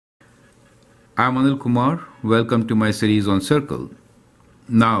I'm Anil Kumar. Welcome to my series on circle.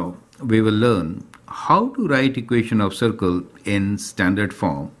 Now we will learn how to write equation of circle in standard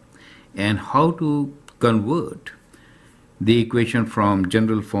form and how to convert the equation from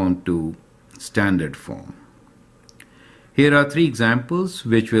general form to standard form. Here are three examples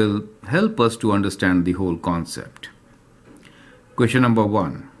which will help us to understand the whole concept. Question number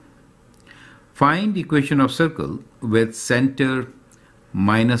 1. Find equation of circle with center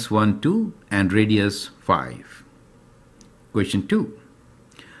 -1, 2 and radius 5. Question 2.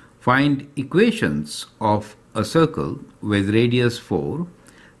 Find equations of a circle with radius 4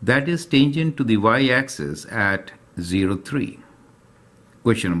 that is tangent to the y-axis at 0, 3.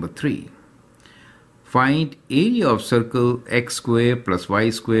 Question number 3. Find area of circle x square plus y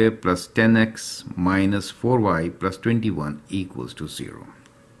square plus 10x minus 4y plus 21 equals to 0.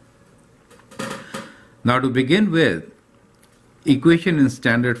 Now to begin with, equation in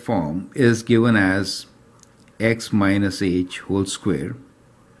standard form is given as x minus h whole square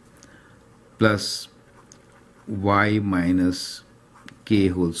plus y minus k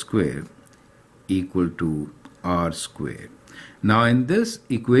whole square equal to r square. Now in this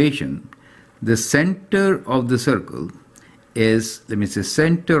equation, the center of the circle is,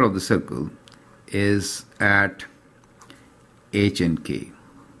 center of the circle is at h and k,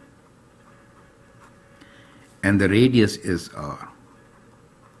 and the radius is r.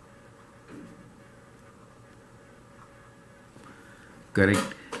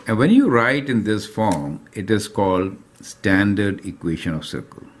 Correct? And when you write in this form, it is called standard equation of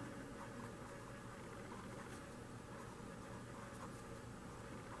circle.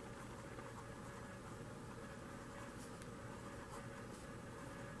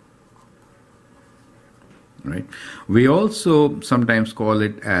 Right? We also sometimes call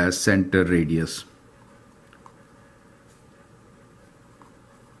it as center radius.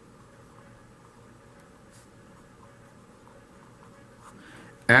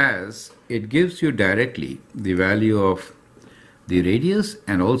 As it gives you directly the value of the radius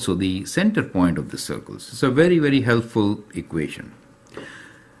and also the center point of the circles. It's a very, very helpful equation.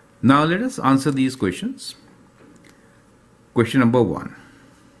 Now let us answer these questions. Question number 1.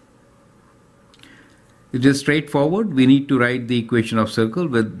 It is straightforward. We need to write the equation of circle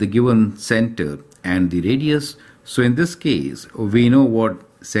with the given center and the radius. So in this case, we know what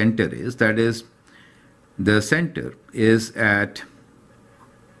center is. That is, the center is at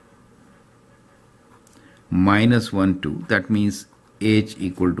 -1, 2. That means h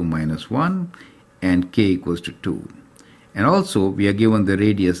equal to -1 and k equals to 2. And also we are given the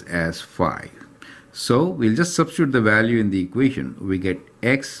radius as 5. So we'll just substitute the value in the equation. We get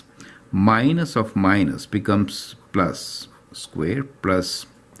x minus of minus becomes plus square plus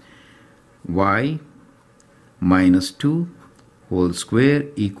y minus 2 whole square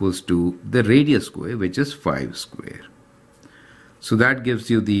equals to the radius square, which is 5 square. So that gives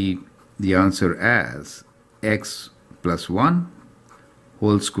you the answer as x plus 1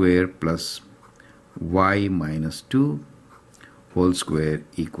 whole square plus y minus 2 whole square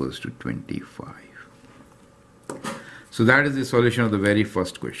equals to 25. So that is the solution of the very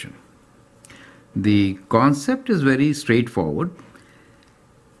first question. The concept is very straightforward.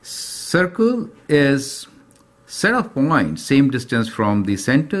 Circle is set of points same distance from the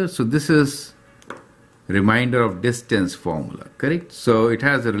center. So this is reminder of distance formula, correct? So it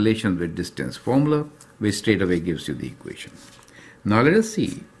has a relation with distance formula, which straight away gives you the equation. Now let us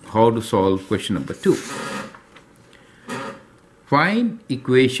see how to solve question number 2. Find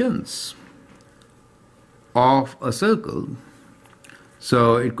equations of a circle.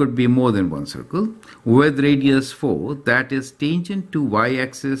 So it could be more than one circle with radius 4 that is tangent to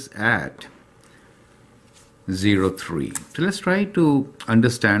y-axis at 0, 3. So let's try to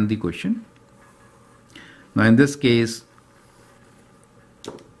understand the question. Now in this case,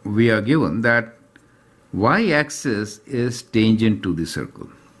 we are given that y-axis is tangent to the circle,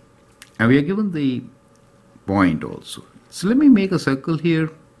 and we are given the point also. So let me make a circle here.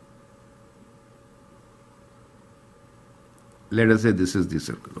 Let us say this is the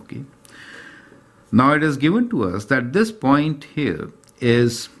circle, okay? Now it is given to us that this point here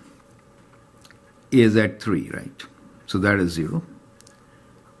is at 3, right? So that is 0,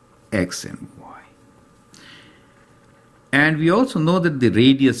 x and y. And we also know that the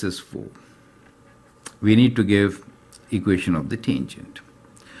radius is 4. We need to give equation of the tangent.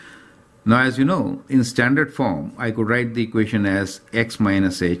 Now as you know, in standard form, I could write the equation as x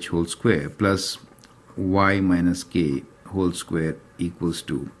minus h whole square plus y minus k whole square equals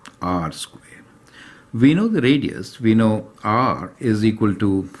to r square. We know the radius, we know r is equal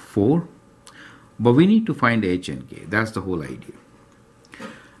to 4, but we need to find h and k. That's the whole idea.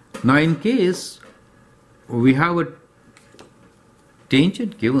 Now in case we have a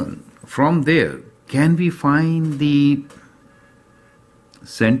tangent given, from there can we find the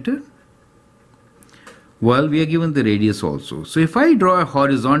center? Well, we are given the radius also. So if I draw a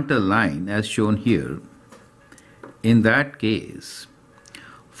horizontal line as shown here, in that case,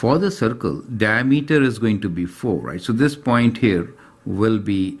 for the circle, diameter is going to be 4, right? So this point here will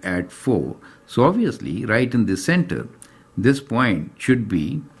be at 4. So obviously, right in the center, this point should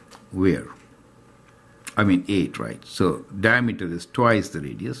be where? I mean 8, right? So diameter is twice the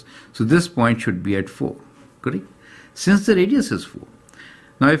radius. So this point should be at 4, correct? Since the radius is 4.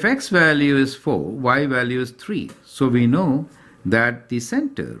 Now if x value is 4, y value is 3. So we know that the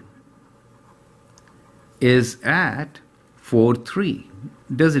center is at 4, 3.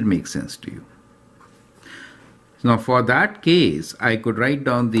 Does it make sense to you? Now for that case, I could write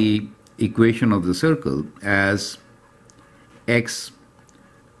down the equation of the circle as x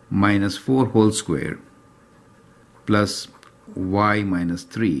minus 4 whole square plus y minus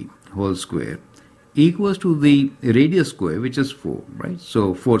 3 whole square equals to the radius square, which is 4, right?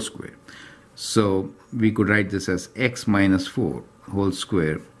 So 4 square. So we could write this as x minus 4 whole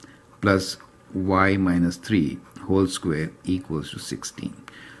square plus y minus 3 whole square equals to 16.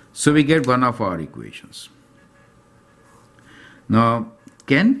 So we get one of our equations. Now,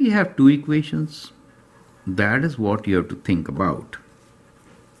 can we have two equations? That is what you have to think about.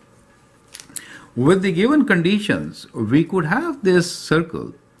 With the given conditions, we could have this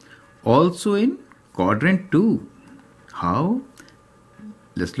circle also in quadrant 2. How?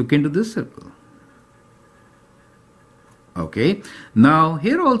 Let's look into this circle. Okay, now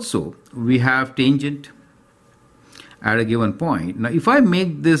here also we have tangent at a given point. Now if I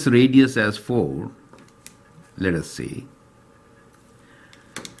make this radius as 4, let us say,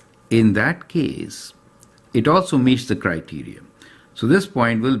 in that case it also meets the criteria. So this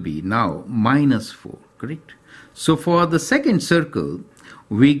point will be now minus 4, correct? So for the second circle,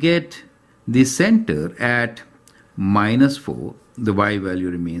 we get the center at minus 4, the y value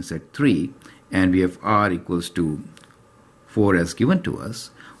remains at 3, and we have r equals to 4 as given to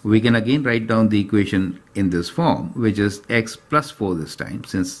us. We can again write down the equation in this form, which is x plus 4 this time,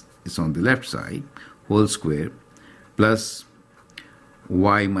 since it's on the left side, whole square, plus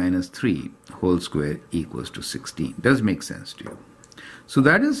y minus 3 whole square equals to 16. Does make sense to you? So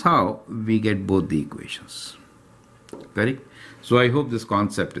that is how we get both the equations, correct? So I hope this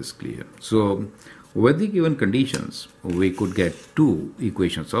concept is clear. So with the given conditions, we could get two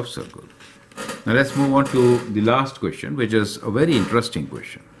equations of circle. Now let's move on to the last question, which is a very interesting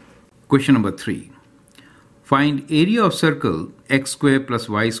question. Question number 3. Find area of circle x square plus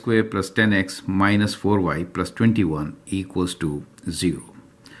y square plus 10x minus 4y plus 21 equals to 0.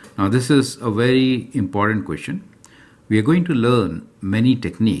 Now this is a very important question. We are going to learn many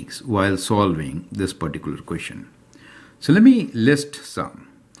techniques while solving this particular question. So let me list some.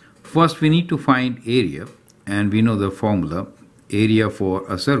 First, we need to find area, and we know the formula. Area for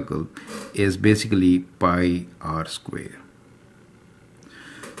a circle is basically pi r square.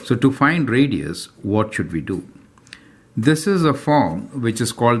 So to find radius, what should we do? This is a form which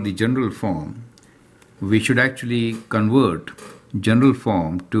is called the general form. We should actually convert general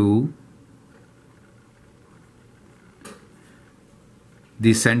form to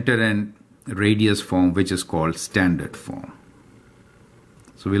the center and radius form, which is called standard form.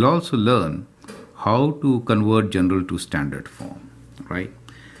 So we'll also learn how to convert general to standard form, right?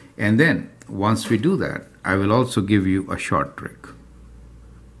 And then once we do that, I will also give you a short trick.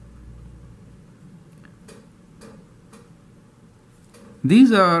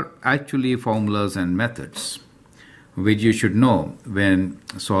 These are actually formulas and methods which you should know when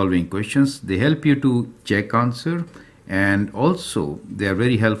solving questions. They help you to check answer, and also they are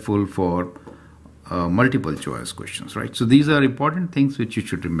very helpful for multiple choice questions, right? So these are important things which you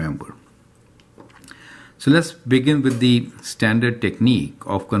should remember. So let's begin with the standard technique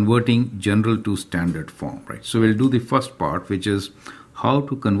of converting general to standard form, right? So we'll do the first part, which is how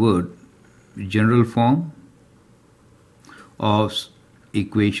to convert general form of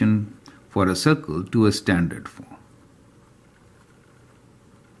equation for a circle to a standard form.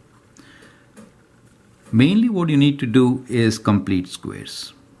 Mainly what you need to do is complete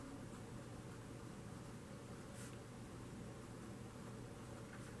squares.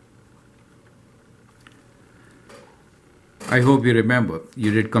 I hope you remember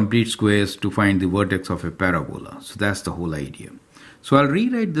you did complete squares to find the vertex of a parabola. So that's the whole idea. So I'll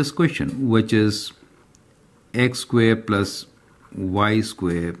rewrite this question, which is x square plus y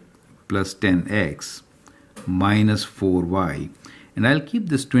square plus 10x minus 4y, and I'll keep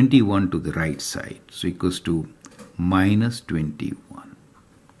this 21 to the right side, so equals to minus 21.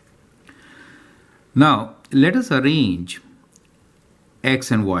 Now, let us arrange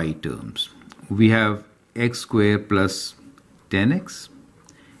x and y terms. We have x squared plus 10x,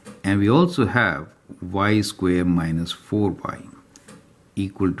 and we also have y squared minus 4y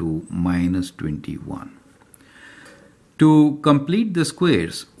equal to minus 21. To complete the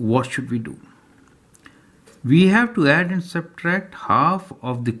squares, what should we do? We have to add and subtract half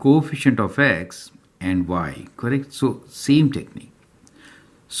of the coefficient of x and y, correct? So, same technique.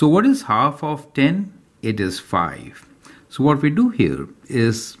 So, what is half of 10? It is 5. So, what we do here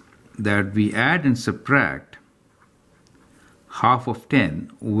is that we add and subtract half of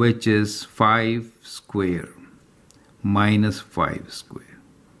 10, which is 5 square minus 5 square,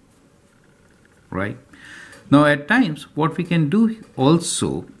 right? Now, at times, what we can do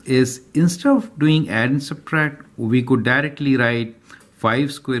also is, instead of doing add and subtract, we could directly write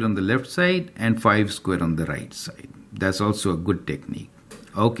 5 square on the left side and 5 square on the right side. That's also a good technique.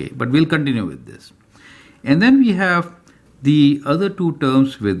 Okay, but we'll continue with this. And then we have the other two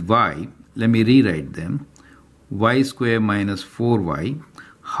terms with y. Let me rewrite them. Y square minus 4y.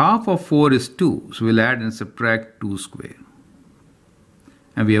 Half of 4 is 2, so we'll add and subtract 2 square.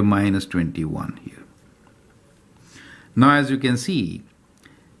 And we have minus 21 here. Now, as you can see,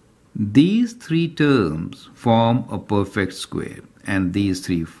 these three terms form a perfect square, and these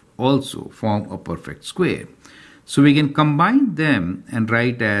three also form a perfect square. So we can combine them and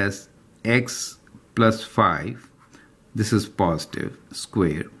write as x plus 5, this is positive,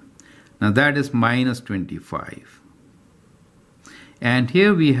 square. Now that is minus 25. And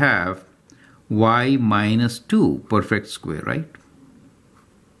here we have y minus 2, perfect square, right?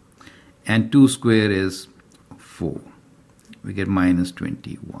 And 2 square is 4. We get minus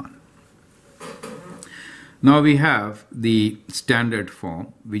 21. Now we have the standard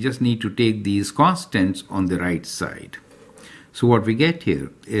form. We just need to take these constants on the right side. So what we get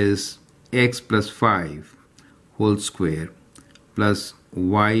here is x plus 5 whole square plus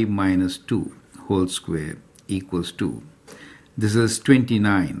y minus 2 whole square equals 2. This is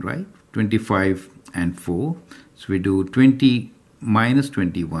 29, right? 25 and 4. So we do 20 minus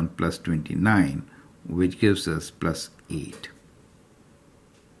 21 plus 29, which gives us plus 8.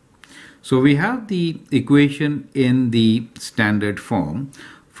 So we have the equation in the standard form,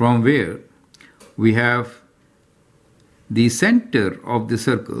 from where we have the center of the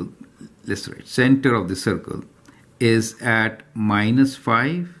circle. Let's write center of the circle is at minus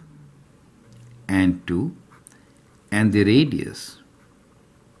 5 and 2, and the radius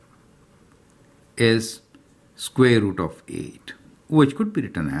is square root of 8, which could be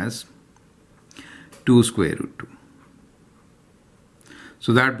written as 2 square root 2.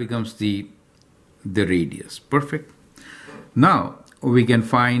 So that becomes the radius. Perfect. Now we can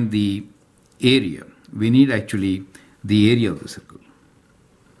find the area. We need actually the area of the circle.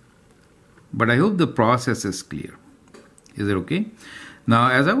 But I hope the process is clear. Is it okay?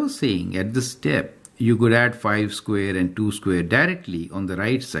 Now, as I was saying, at this step, you could add 5 square and 2 square directly on the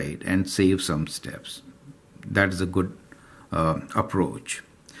right side and save some steps. That is a good approach.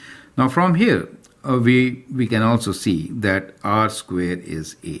 Now from here, we can also see that r square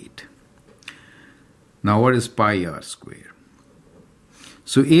is 8. Now what is pi r square?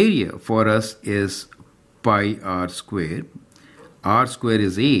 So area for us is pi r square. R square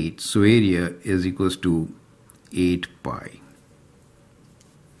is 8, so area is equals to 8 pi.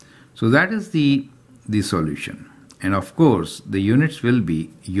 So that is the solution. And of course, the units will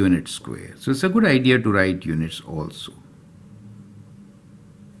be unit square. So it's a good idea to write units also.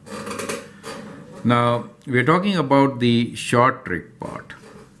 Now, we're talking about the short trick part.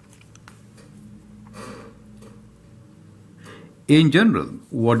 In general,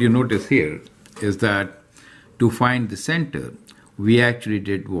 what you notice here is that to find the center, we actually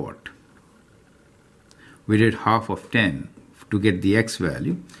did what? We did half of 10 to get the x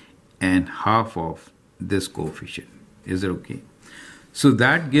value and half of this coefficient. Is it okay? So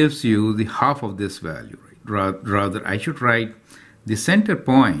that gives you the half of this value. Right? Rather, I should write the center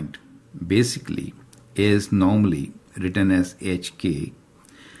point basically is normally written as hk.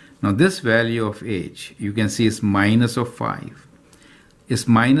 Now this value of h, you can see is minus of 5. Is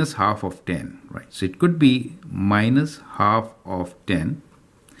minus half of 10, right? So it could be minus half of 10,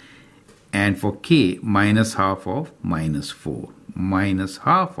 and for k, minus half of minus 4. Minus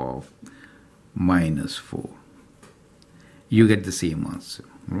half of minus 4. You get the same answer,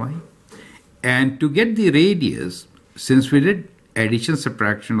 right? And to get the radius, since we did addition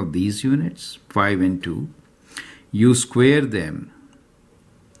subtraction of these units, 5 and 2, you square them,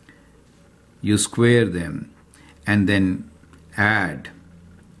 and then add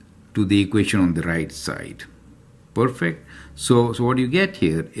to the equation on the right side. Perfect. So what you get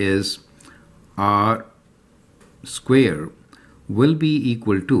here is r square will be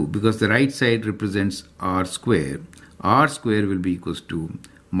equal to, because the right side represents r square will be equals to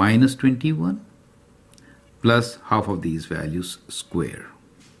minus 21 plus half of these values square.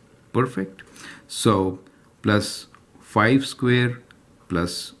 Perfect. So plus 5 square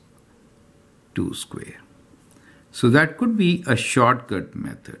plus 2 square. So that could be a shortcut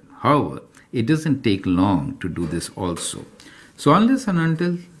method. However, it doesn't take long to do this also. So unless and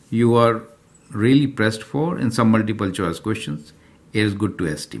until you are really pressed for in some multiple choice questions, it is good to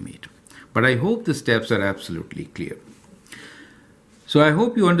estimate. But I hope the steps are absolutely clear. So I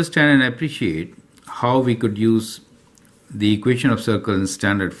hope you understand and appreciate how we could use the equation of circle in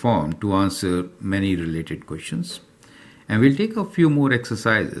standard form to answer many related questions. And we'll take a few more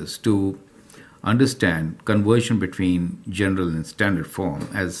exercises to understand conversion between general and standard form,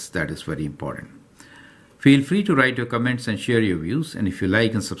 as that is very important. Feel free to write your comments and share your views, and if you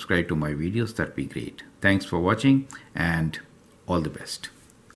like and subscribe to my videos, that'd be great. Thanks for watching and all the best.